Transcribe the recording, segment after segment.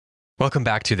Welcome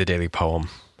back to the Daily Poem.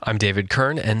 I'm David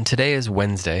Kern, and today is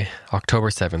Wednesday,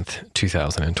 October 7th,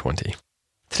 2020.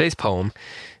 Today's poem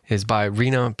is by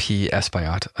Rhina P.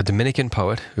 Espaillat, a Dominican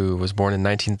poet who was born in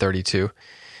 1932.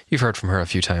 You've heard from her a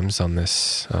few times on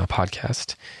this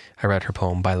podcast. I read her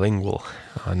poem Bilingual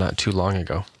not too long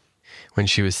ago. When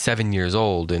she was 7 years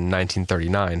old in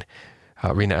 1939,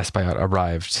 Rhina Espaillat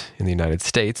arrived in the United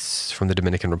States from the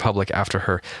Dominican Republic after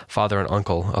her father and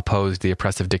uncle opposed the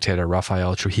oppressive dictator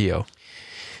Rafael Trujillo.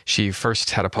 She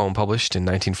first had a poem published in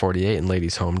 1948 in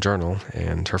Ladies' Home Journal,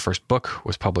 and her first book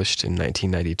was published in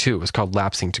 1992. It was called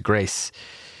Lapsing to Grace.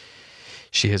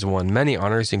 She has won many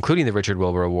honors, including the Richard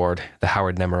Wilbur Award, the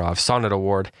Howard Nemerov Sonnet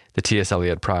Award, the T.S.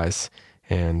 Eliot Prize,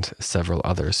 and several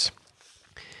others.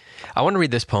 I want to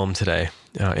read this poem today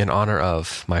in honor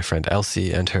of my friend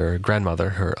Elsie and her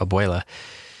grandmother, her abuela,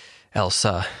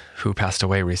 Elsa, who passed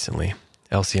away recently.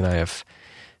 Elsie and I have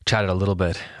chatted a little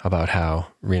bit about how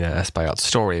Rhina Espaillat's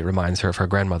story reminds her of her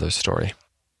grandmother's story.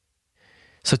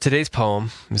 So today's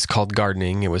poem is called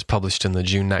Gardening. It was published in the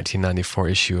June 1994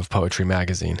 issue of Poetry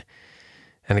Magazine.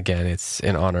 And again, it's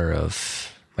in honor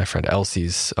of my friend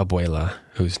Elsie's abuela,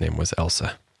 whose name was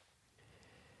Elsa.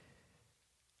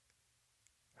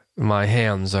 My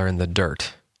hands are in the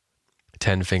dirt,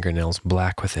 10 fingernails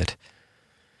black with it,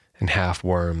 and half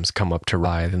worms come up to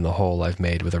writhe in the hole I've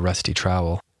made with a rusty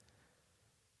trowel.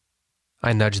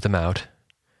 I nudge them out,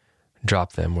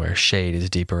 drop them where shade is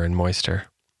deeper and moister.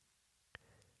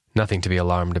 Nothing to be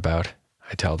alarmed about,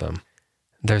 I tell them.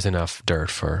 There's enough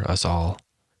dirt for us all.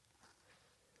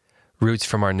 Roots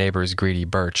from our neighbor's greedy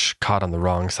birch, caught on the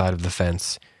wrong side of the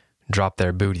fence, drop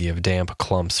their booty of damp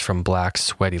clumps from black,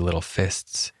 sweaty little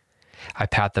fists. I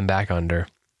pat them back under,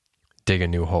 dig a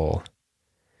new hole.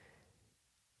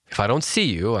 If I don't see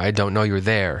you, I don't know you're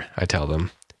there, I tell them.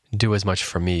 Do as much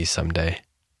for me someday.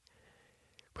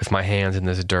 With my hands in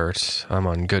this dirt, I'm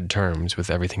on good terms with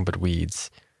everything but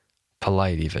weeds.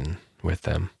 Polite even with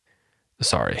them.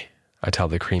 Sorry, I tell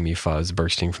the creamy fuzz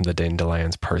bursting from the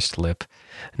dandelion's pursed lip.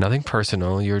 Nothing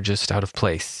personal, you're just out of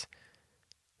place.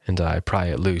 And I pry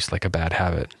it loose like a bad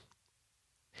habit.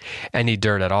 Any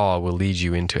dirt at all will lead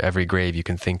you into every grave you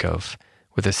can think of,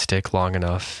 with a stick long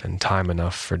enough and time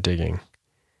enough for digging.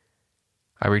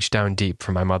 I reach down deep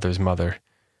for my mother's mother,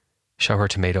 show her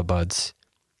tomato buds,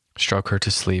 stroke her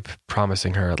to sleep,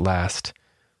 promising her at last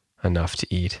enough to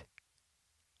eat.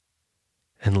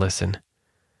 And listen,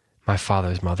 my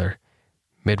father's mother,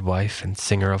 midwife and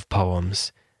singer of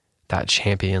poems, that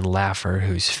champion laugher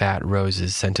whose fat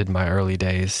roses scented my early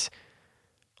days,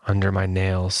 under my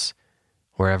nails,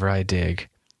 wherever I dig,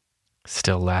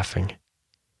 still laughing.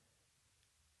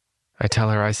 I tell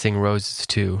her I sing roses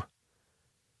too,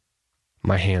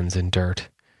 my hands in dirt,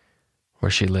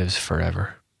 where she lives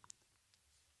forever.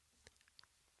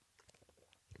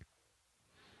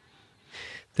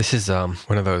 This is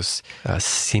one of those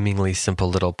seemingly simple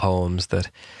little poems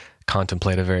that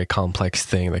contemplate a very complex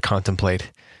thing, that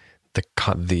contemplate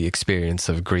the experience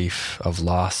of grief, of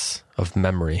loss, of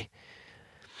memory,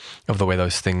 of the way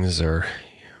those things are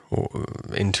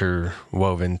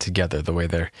interwoven together, the way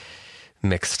they're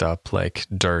mixed up like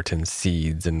dirt and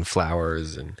seeds and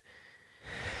flowers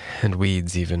and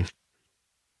weeds even.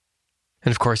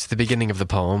 And of course, at the beginning of the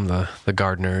poem, the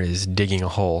gardener is digging a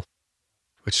hole,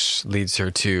 which leads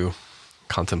her to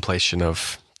contemplation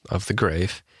of the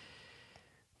grave.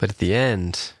 But at the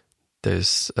end,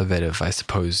 there's a bit of, I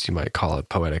suppose you might call it,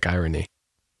 poetic irony.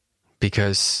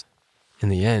 Because in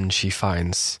the end, she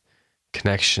finds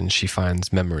connection, she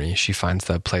finds memory, she finds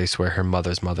that place where her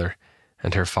mother's mother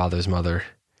and her father's mother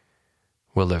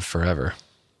will live forever.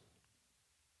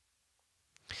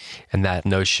 And that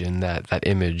notion, that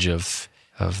image of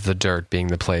the dirt being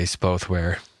the place both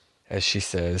where, as she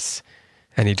says,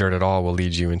 any dirt at all will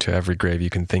lead you into every grave you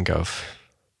can think of.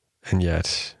 And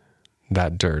yet,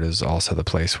 that dirt is also the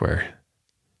place where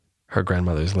her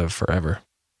grandmothers live forever.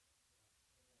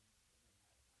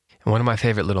 And one of my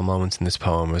favorite little moments in this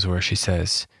poem is where she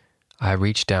says, I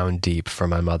reach down deep for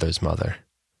my mother's mother,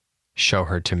 show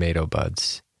her tomato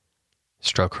buds,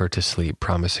 stroke her to sleep,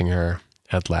 promising her,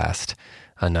 at last,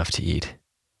 enough to eat.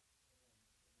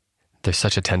 There's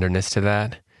such a tenderness to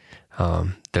that.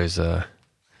 There's a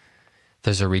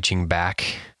reaching back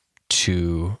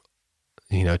to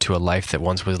a life that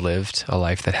once was lived, a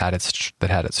life that had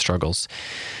its struggles,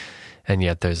 and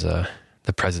yet there's the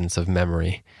presence of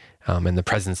memory and the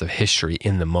presence of history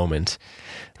in the moment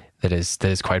that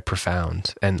is quite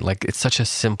profound. And like, it's such a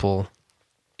simple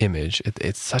image.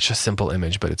 It's such a simple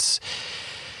image, but it's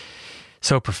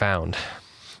so profound.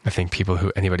 I think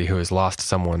anybody who has lost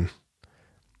someone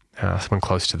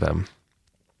close to them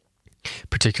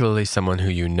particularly someone who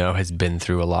you know has been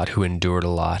through a lot, who endured a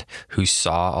lot, who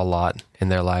saw a lot in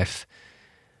their life.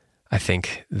 I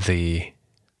think the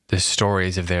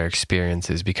stories of their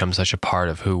experiences become such a part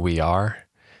of who we are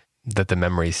that the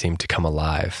memories seem to come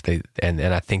alive. And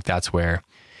I think that's where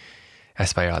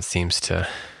Espaillat seems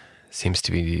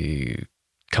to be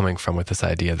coming from, with this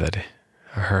idea that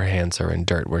her hands are in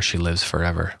dirt where she lives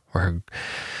forever, where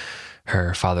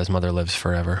her father's mother lives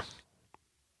forever.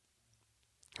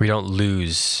 We don't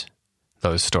lose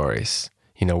those stories.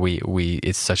 You know,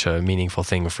 it's such a meaningful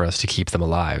thing for us to keep them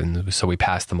alive. And so we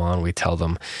pass them on, we tell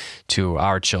them to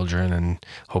our children and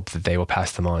hope that they will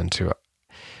pass them on to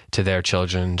their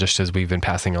children, just as we've been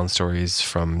passing on stories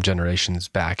from generations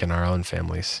back in our own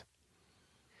families.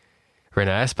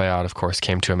 Rhina Espaillat, of course,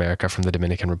 came to America from the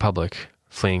Dominican Republic,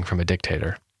 fleeing from a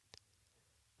dictator.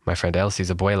 My friend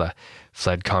Elsie's abuela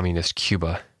fled communist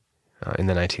Cuba in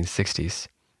the 1960s.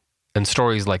 And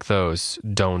stories like those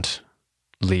don't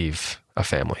leave a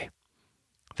family.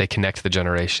 They connect the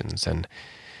generations, and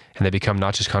they become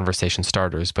not just conversation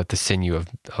starters, but the sinew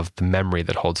of the memory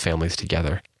that holds families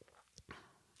together.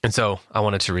 And so I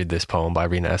wanted to read this poem by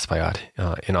Rhina Espaillat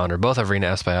in honor both of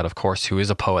Rhina Espaillat, of course, who is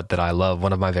a poet that I love,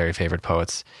 one of my very favorite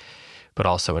poets, but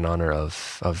also in honor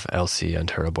of Elsie and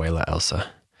her abuela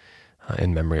Elsa,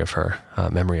 in memory of her,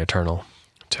 memory eternal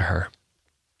to her.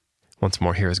 Once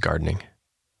more, here is gardening.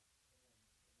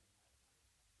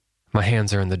 My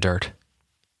hands are in the dirt.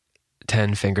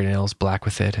 10 fingernails black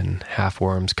with it, and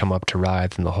half-worms come up to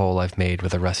writhe in the hole I've made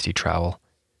with a rusty trowel.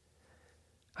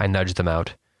 I nudge them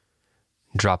out,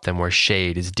 drop them where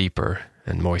shade is deeper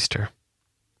and moister.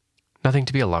 Nothing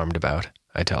to be alarmed about,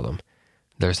 I tell them.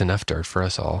 There's enough dirt for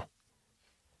us all.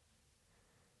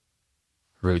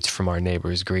 Roots from our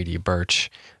neighbor's greedy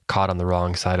birch, caught on the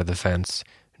wrong side of the fence,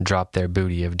 drop their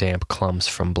booty of damp clumps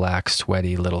from black,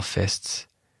 sweaty little fists.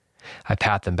 I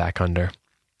pat them back under,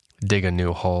 dig a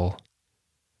new hole.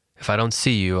 If I don't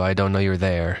see you, I don't know you're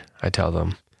there, I tell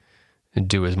them.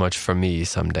 Do as much for me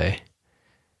someday.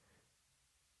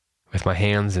 With my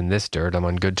hands in this dirt, I'm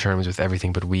on good terms with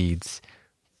everything but weeds,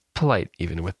 polite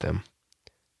even with them.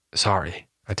 Sorry,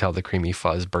 I tell the creamy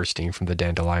fuzz bursting from the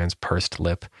dandelion's pursed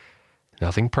lip.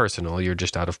 Nothing personal, you're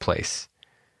just out of place.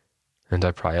 And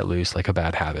I pry it loose like a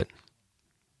bad habit.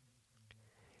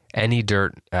 Any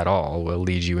dirt at all will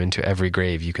lead you into every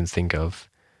grave you can think of,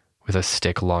 with a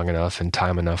stick long enough and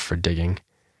time enough for digging.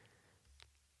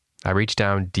 I reach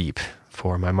down deep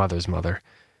for my mother's mother,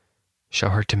 show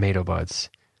her tomato buds,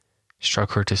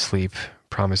 struck her to sleep,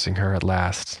 promising her at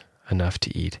last enough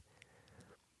to eat.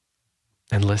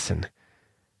 And listen,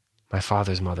 my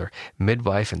father's mother,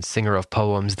 midwife and singer of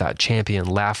poems, that champion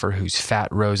laugher whose fat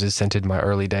roses scented my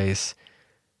early days,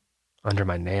 under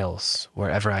my nails,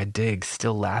 wherever I dig,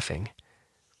 still laughing.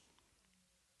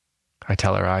 I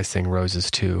tell her I sing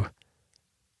roses too.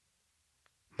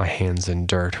 My hands in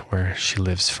dirt where she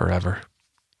lives forever.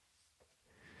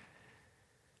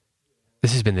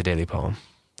 This has been the Daily Poem.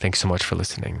 Thanks so much for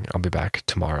listening. I'll be back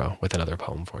tomorrow with another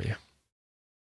poem for you.